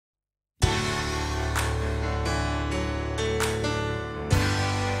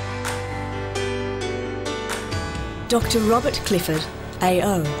Dr. Robert Clifford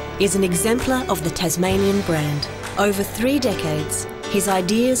AO is an exemplar of the Tasmanian brand. Over 3 decades, his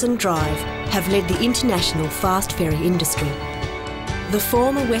ideas and drive have led the international fast ferry industry. The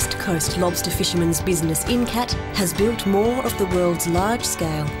former West Coast lobster fisherman's business Incat has built more of the world's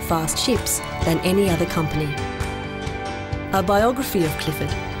large-scale fast ships than any other company. A biography of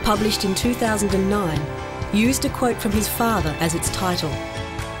Clifford, published in 2009, used a quote from his father as its title,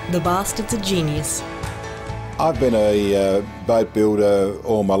 "The bastard's a genius." I've been a boat builder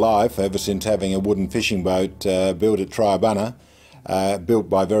all my life, ever since having a wooden fishing boat built at Triabunna, built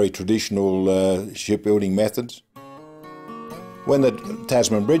by very traditional shipbuilding methods. When the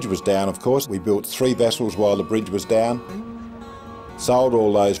Tasman Bridge was down, of course, we built 3 vessels while the bridge was down, sold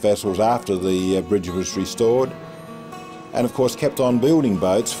all those vessels after the bridge was restored, and of course kept on building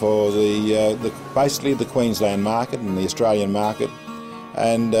boats for basically the Queensland market and the Australian market,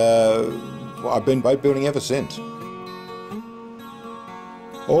 and I've been boat building ever since.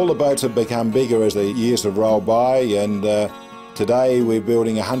 All the boats have become bigger as the years have rolled by, and today we're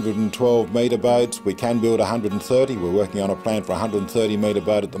building 112 metre boats. We can build 130. We're working on a plan for a 130 metre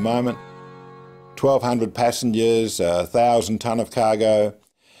boat at the moment. 1,200 passengers, 1,000 tonne of cargo.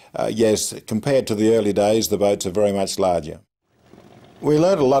 Yes, compared to the early days, the boats are very much larger. We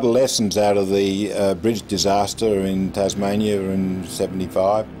learned a lot of lessons out of the bridge disaster in Tasmania in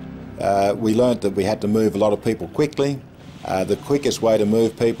 '75. We learnt that we had to move a lot of people quickly. The quickest way to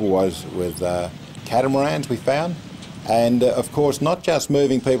move people was with catamarans, we found. And of course, not just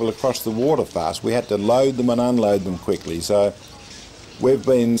moving people across the water fast, we had to load them and unload them quickly. So we've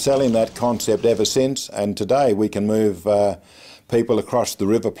been selling that concept ever since, and today we can move people across the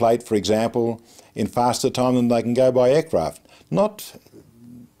River Plate, for example, in faster time than they can go by aircraft. Not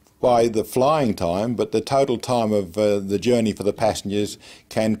by the flying time, but the total time of the journey for the passengers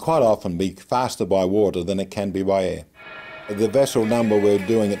can quite often be faster by water than it can be by air. The vessel number we're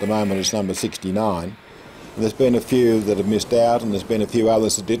doing at the moment is number 69. There's been a few that have missed out, and there's been a few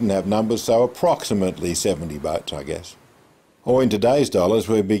others that didn't have numbers, so approximately 70 boats, I guess. Or in today's dollars,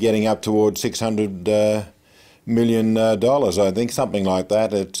 we'd be getting up towards $600 million, I think, something like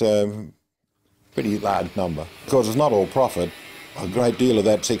that. It's a pretty large number. Of course, it's not all profit. A great deal of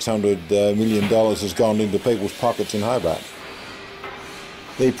that $600 million has gone into people's pockets in Hobart.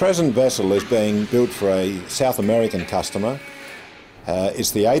 The present vessel is being built for a South American customer.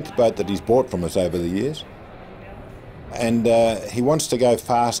 It's the 8th boat that he's bought from us over the years. And he wants to go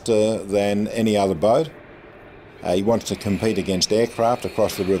faster than any other boat. He wants to compete against aircraft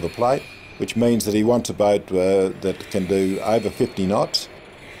across the River Plate, which means that he wants a boat that can do over 50 knots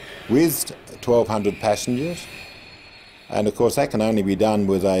with 1,200 passengers. And of course that can only be done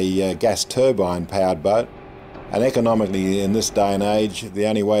with a gas turbine powered boat. And economically in this day and age, the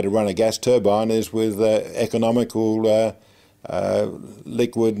only way to run a gas turbine is with economical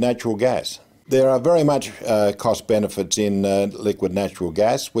liquid natural gas. There are very much cost benefits in liquid natural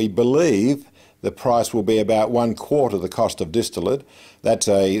gas. We believe the price will be about 1/4 the cost of distillate. That's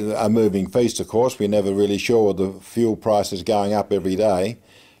a moving feast, of course. We're never really sure the fuel price is going up every day.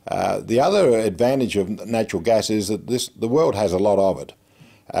 The other advantage of natural gas is that the world has a lot of it,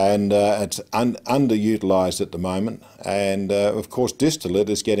 and it's underutilised at the moment. And of course distillate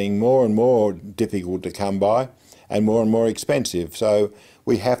is getting more and more difficult to come by and more expensive. So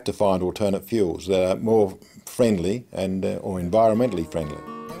we have to find alternate fuels that are more friendly and or environmentally friendly.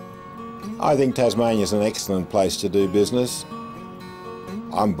 I think Tasmania is an excellent place to do business.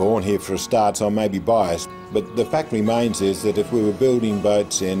 I'm born here for a start, so I may be biased, but the fact remains is that if we were building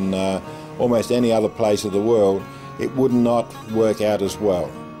boats in almost any other place of the world, it would not work out as well.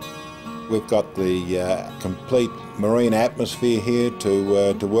 We've got the complete marine atmosphere here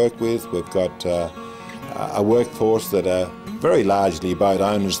to work with. We've got a workforce that are very largely boat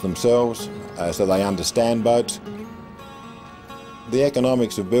owners themselves, so they understand boats. The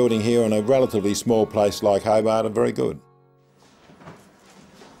economics of building here in a relatively small place like Hobart are very good.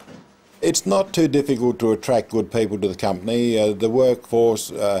 It's not too difficult to attract good people to the company. The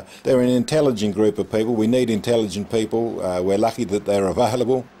workforce, they're an intelligent group of people. We need intelligent people. We're lucky that they're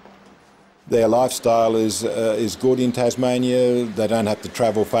available. Their lifestyle is good in Tasmania. They don't have to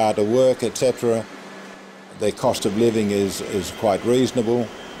travel far to work, etc. Their cost of living is quite reasonable.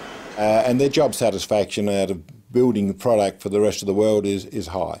 And their job satisfaction out of building the product for the rest of the world is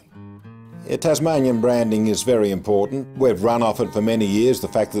high. Tasmanian branding is very important. We've run off it for many years, the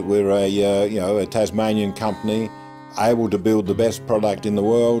fact that we're a Tasmanian company able to build the best product in the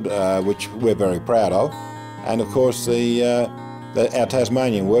world, which we're very proud of. And of course our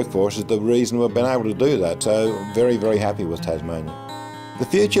Tasmanian workforce is the reason we've been able to do that, so very happy with Tasmania. The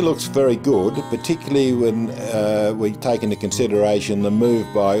future looks very good, particularly when we take into consideration the move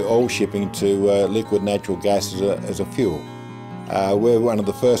by oil shipping to liquid natural gas as a fuel. We're one of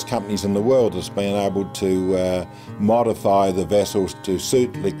the first companies in the world that's been able to modify the vessels to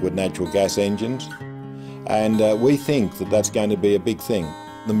suit liquid natural gas engines, and we think that that's going to be a big thing.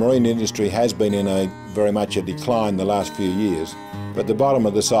 The marine industry has been in very much a decline the last few years, but the bottom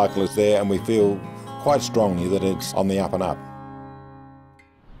of the cycle is there, and we feel quite strongly that it's on the up and up.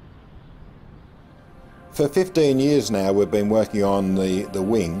 For 15 years now we've been working on the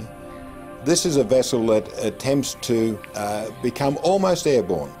wing. This is a vessel that attempts to become almost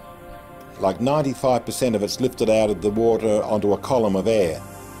airborne. Like 95% of it's lifted out of the water onto a column of air,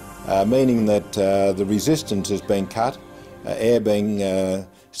 meaning that the resistance has been cut. Air being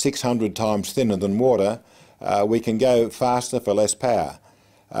 600 times thinner than water, we can go faster for less power.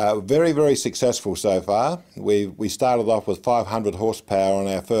 Very, very successful so far. We started off with 500 horsepower on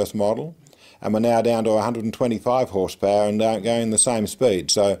our first model, and we're now down to 125 horsepower and going the same speed.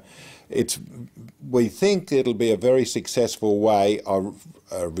 So we think it'll be a very successful way of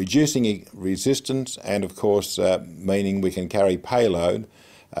reducing resistance, and of course meaning we can carry payload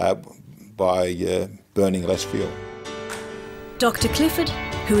by burning less fuel. Dr. Clifford,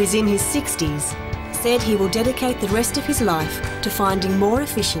 who is in his 60s, said he will dedicate the rest of his life to finding more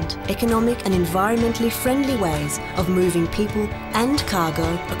efficient, economic and environmentally friendly ways of moving people and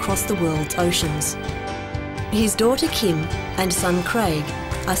cargo across the world's oceans. His daughter Kim and son Craig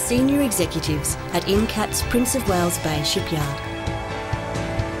are senior executives at Incat's Prince of Wales Bay shipyard.